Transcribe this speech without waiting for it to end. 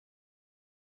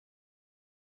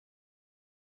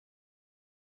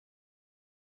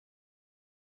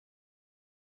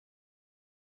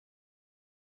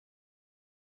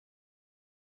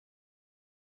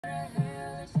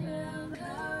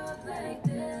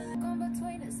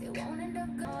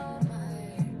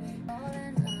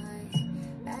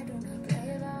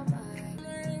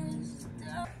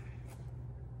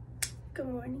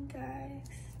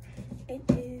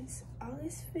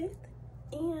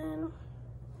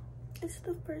It's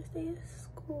the first day of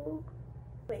school.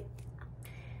 Wait.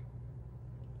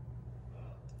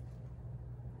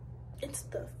 It's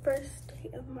the first day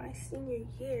of my senior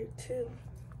year too.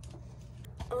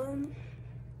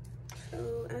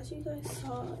 So as you guys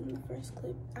saw in the first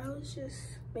clip, I was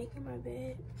just making my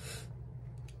bed.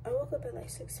 I woke up at like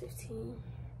 6:15.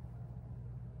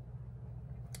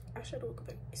 I should have woke up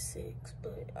at 6,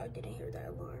 but I didn't hear that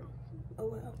alarm. Oh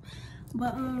well.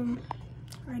 But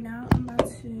right now I'm about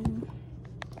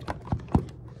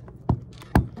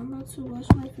to wash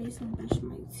my face and brush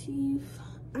my teeth.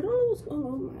 I don't know what's going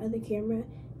on with my other camera.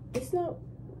 It's not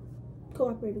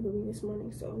cooperating with me this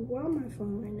morning, so we're on my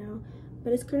phone right now.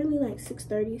 But it's currently like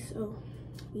 6:30, so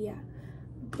yeah.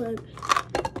 But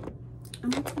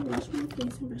I'm about to wash my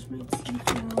face and brush my teeth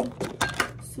now.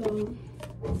 So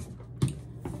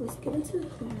let's get into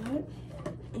that.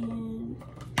 And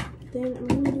then I'm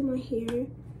gonna do my hair.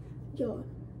 Y'all,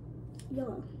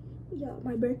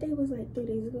 my birthday was like 3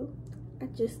 days ago. I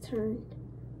just turned,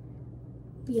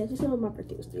 yeah, just know my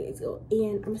birthday was 3 days ago,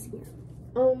 and I'm a senior.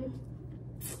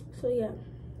 So yeah.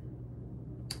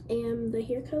 And the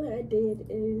hair color I did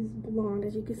is blonde,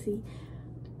 as you can see.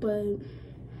 But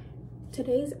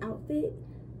today's outfit,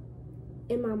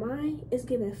 in my mind, is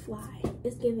giving fly.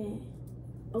 It's giving,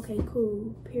 okay,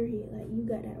 cool, period. Like, you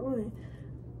got that on.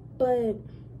 But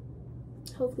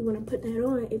hopefully when I put that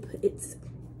on,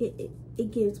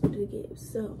 it gives what it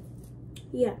gives. So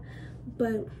yeah.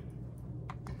 But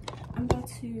I'm about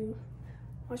to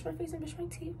wash my face and brush my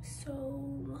teeth.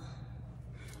 So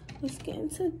let's get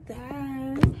into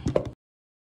that.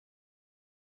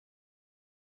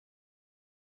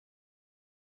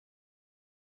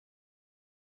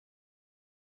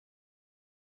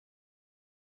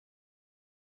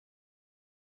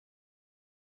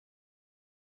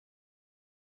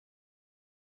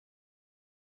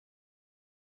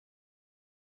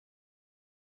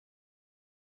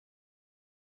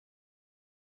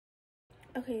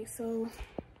 Okay, so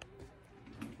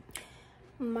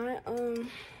my so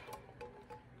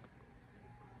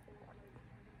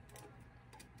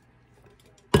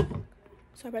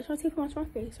I brushed my teeth and washed my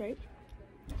face, right?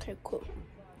 Okay, cool.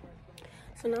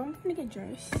 So now I'm gonna get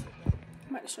dressed. I'm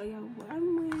about to show y'all what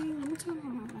I'm wearing. Let me turn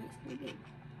on my lights a little bit.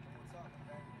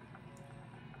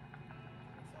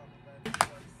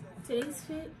 Today's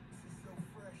fit,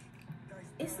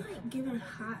 it's like giving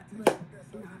hot, but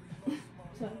not.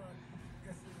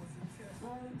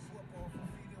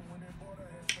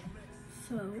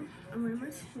 So I'm wearing my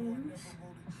Timbs.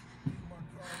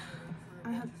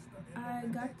 I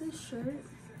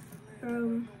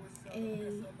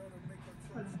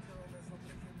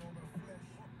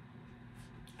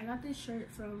got this shirt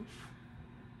from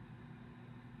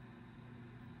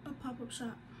a pop-up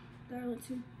shop that I went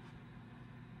to.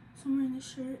 So I'm wearing this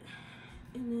shirt,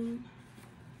 and then,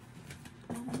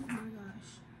 oh my gosh,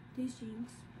 these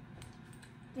jeans,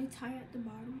 they tie at the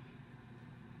bottom.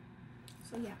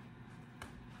 So yeah,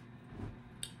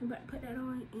 I'm about to put that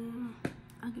on and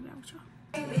I'll get back with y'all.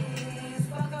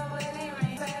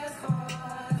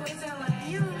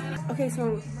 Okay,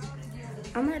 so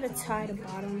I'm gonna tie the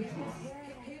bottom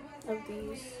of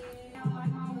these.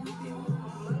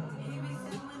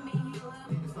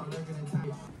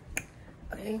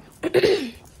 Okay.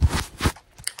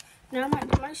 Now I'm gonna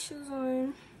put my shoes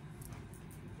on,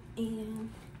 and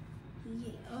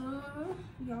yeah,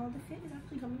 y'all, the fit is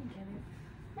actually coming together.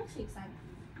 I'm actually excited.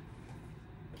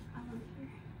 I love it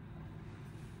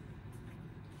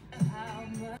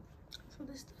here. So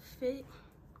this is the fit.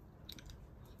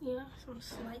 Yeah, some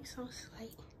slight.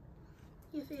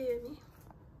 You feel me?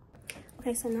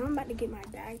 Okay, so now I'm about to get my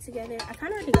bag together. I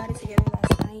kind of already got it together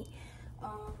last night.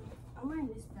 I'm wearing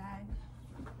this bag,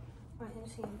 my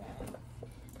insane bag.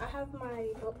 I have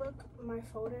my notebook, my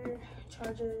folder,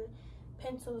 charger,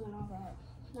 pencils, and all that.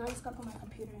 Now I just gotta put my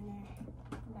computer in there,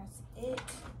 and that's it.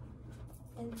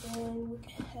 And then we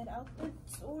can head out the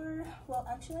door. Well,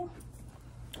 actually,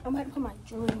 I'm about to put my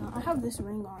jewelry on. I have this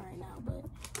ring on right now, but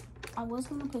I was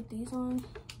gonna put these on,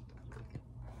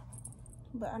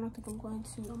 but I don't think I'm going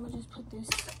to. I'm gonna just put this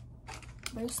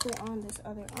bracelet on this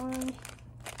other arm,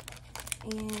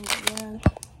 and yeah,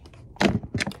 I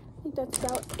think that's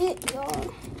about it,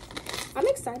 y'all. I'm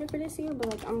excited for this year, but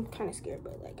like I'm kind of scared,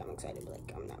 but like I'm excited, but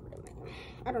like I'm not really. Like,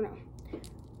 I don't know.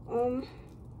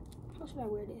 How should I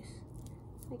wear this?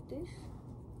 Like this?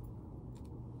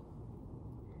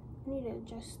 I need to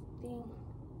adjust the thing.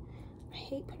 I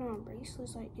hate putting on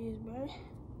bracelets like this, bro.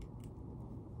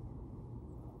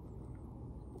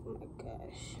 Oh my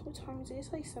gosh. What time is it?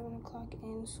 It's like 7 o'clock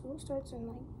and school starts in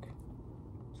like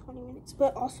 20 minutes.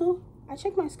 But also, I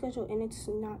checked my schedule and it's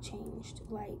not changed.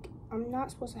 Like, I'm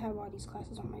not supposed to have all these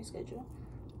classes on my schedule.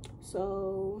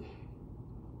 So,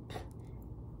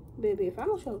 baby, if I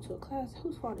don't show up to a class,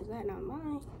 whose fault is that? Not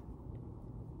mine.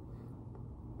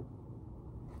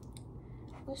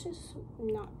 Let's just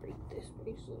not break this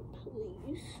bracelet,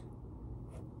 please.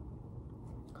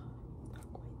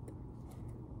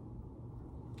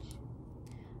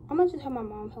 I'm gonna just have my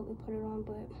mom help me put it on,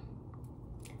 but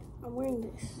I'm wearing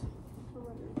this.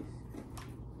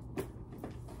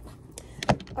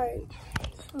 Alright,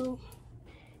 so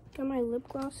got my lip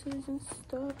glosses and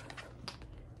stuff.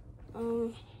 I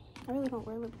really don't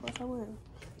wear lip gloss, I wear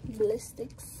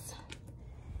lipsticks.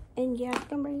 And yeah, I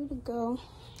think I'm ready to go.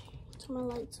 Turn my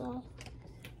lights off.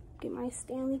 Get my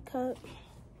Stanley Cup.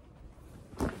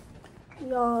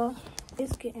 Y'all,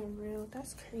 it's getting real.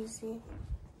 That's crazy.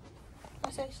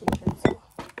 That's actually crazy.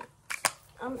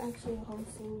 I'm actually a whole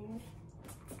senior.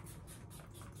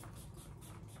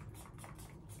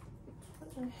 What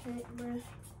the heck, bruh?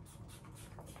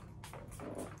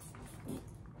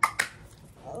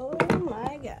 Oh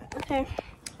my god. Okay,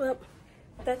 well,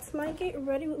 that's my get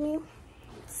ready with me.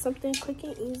 Something quick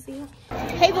and easy.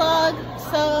 Hey vlog,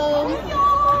 so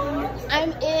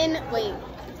I'm in, wait,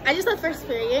 I just left first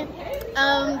period.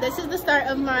 This is the start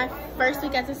of my first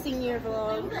week as a senior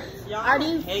vlog. Y'all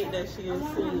already hate that she is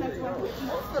senior.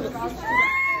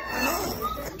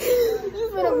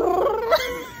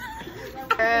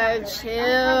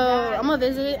 Chill. I'm gonna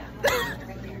visit.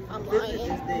 I'm lying.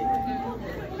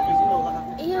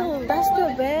 Ew, that's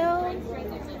the bell.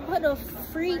 What a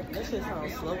freak. That shit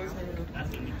sounds slow as hell.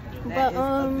 But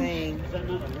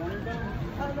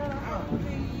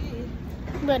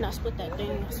better not split that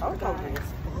thing. Oh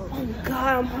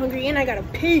god, I'm hungry and I gotta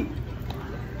pee.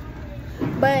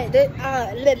 But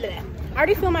I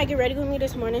already filmed my get ready with me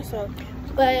this morning, so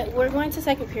but we're going to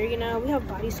second period now. We have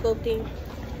body sculpting.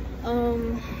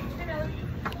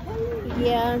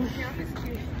 Yeah.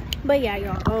 But yeah,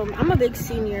 y'all. I'm a big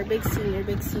senior. Last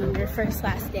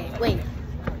day. Wait,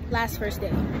 first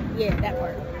day. Yeah, that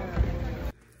part.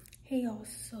 Hey y'all,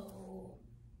 so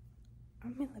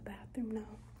I'm in the bathroom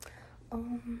now.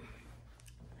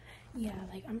 Yeah,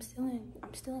 like I'm still in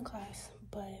class,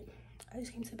 but I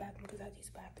just came to the bathroom because I had to use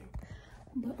the bathroom.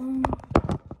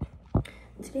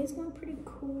 But today's going pretty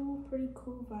cool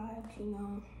vibes, you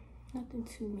know, nothing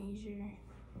too major.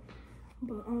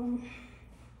 But I'm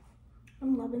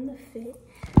loving the fit.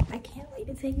 I can't wait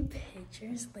to take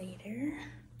pictures later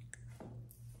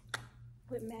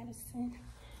with Madison.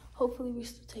 Hopefully we're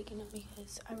still taking them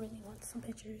because I really want some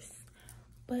pictures.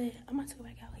 But I'm about to go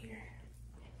back out here.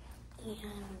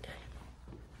 And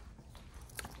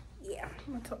yeah,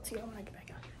 I'm gonna talk to y'all when I get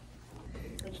back out here.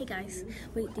 Hey guys,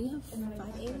 wait, do you have 5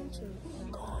 a.m. or?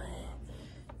 God,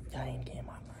 y'all ain't getting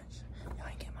my lunch. Y'all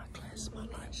ain't getting my class, my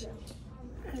lunch.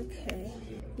 Okay,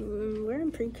 we're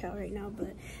in pre-cal right now,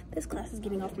 but this class is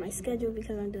getting off my schedule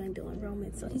because I'm doing dual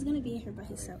enrollment, so he's gonna be in here by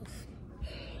himself.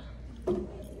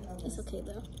 It's okay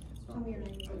though.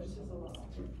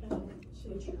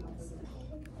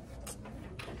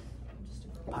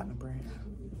 Partner brand.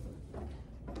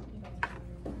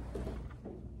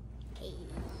 Hey,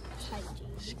 hi,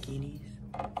 Skinnies.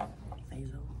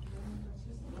 Mazo.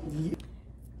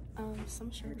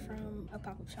 Some shirt from a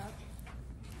pop-up shop.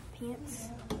 Pants.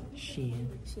 Shein.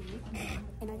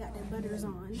 And I got the butters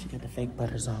on. She got the fake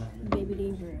butters on. Baby,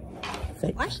 they real.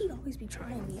 Fake. Why she always be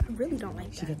trying me? I really don't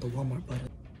like She that. got the Walmart butter.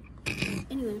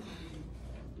 Anyway,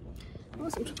 I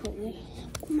want some Chipotle.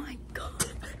 Oh my god.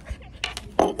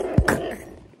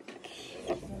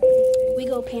 We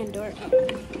go Pandora.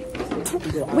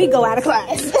 We go out of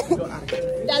class.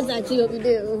 That's actually what we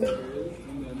do.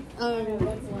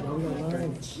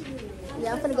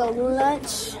 Yeah, I'm gonna go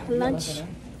lunch.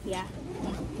 Yeah.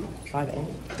 5 a.m.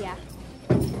 Yeah.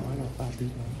 Oh, I got 5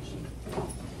 deep lunch.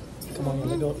 Come on,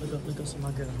 let's go see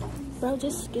my girl. Bro,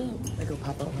 just skip. Let's go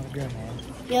pop up my girl, man.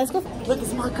 Yeah, let's go. Look,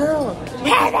 it's my girl. So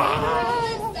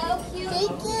cute.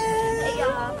 Thank you. Hey,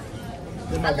 y'all.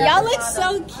 Y'all look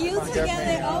so cute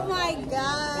together. Oh my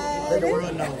god.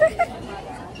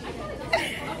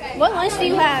 What lunch do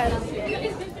you have?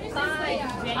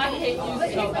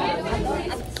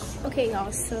 Okay,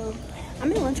 y'all, so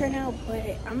I'm in lunch right now,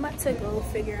 but I'm about to go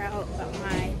figure out about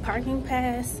my parking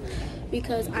pass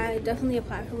because I definitely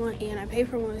applied for one and I paid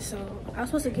for one, so I was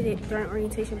supposed to get it during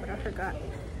orientation, but I forgot.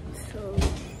 So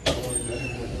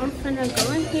I'm gonna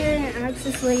go in here and ask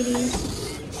this lady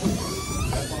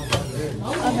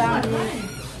about it,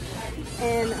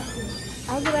 and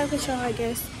I'll get back with y'all, I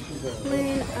guess,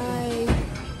 when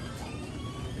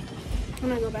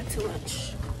I go back to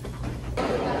lunch.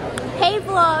 Hey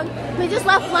vlog, we just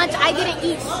left lunch. I didn't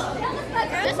eat.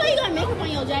 That's why you got makeup on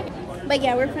your jacket. But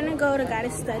yeah, we're gonna go to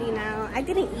Goddess Study now. I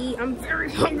didn't eat. I'm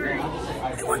very hungry.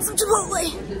 I want some Chipotle.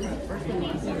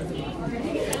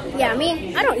 Yeah,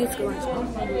 me, I don't eat school lunch.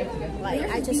 Like,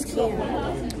 I just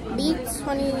can't.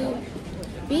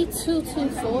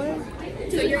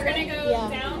 B224. So you're gonna go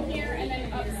down here and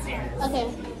then upstairs. Okay.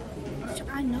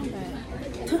 I know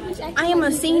that. I am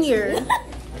a senior.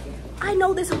 I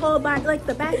know this whole back, like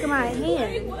the back of my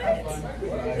hand.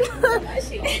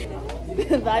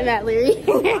 Bye, Matt Leary.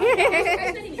 She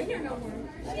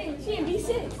ain't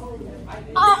B6.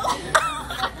 Oh.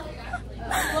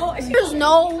 There's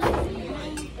no.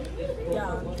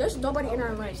 Yeah, there's nobody in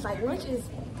our lunch. Like, lunch is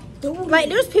doing. Like,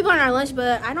 there's people in our lunch,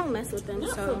 but I don't mess with them.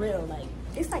 Not So for real. Like,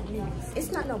 it's like niggas.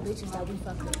 It's not no bitches that we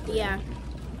fuck with. yeah,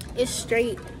 it's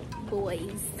straight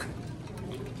boys.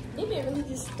 They may really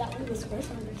just stop with this first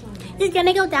one or something. He's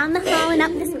gonna go down the hall and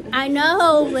up this. I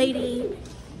know, lady.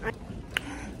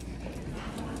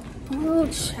 Oh,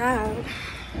 child.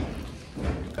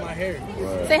 My hair.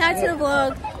 Say hi to the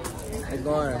vlog. It's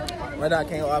going. Whether I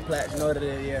can't all plats, you know what it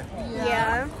is, yeah.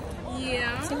 Yeah.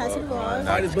 Yeah. Say hi to the vlog.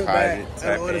 All this book bag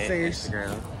on all the singers.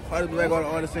 All this book bag on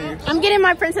all the singers. I'm getting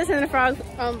my Princess and the Frog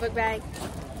book bag.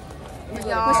 What's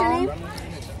your name?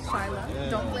 Charlotte.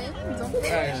 Don't play. Don't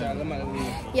play. Alright, Sean, I'm out of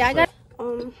here. Yeah, I got.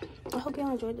 I hope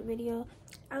y'all enjoyed the video.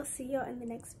 I'll see y'all in the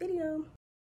next video.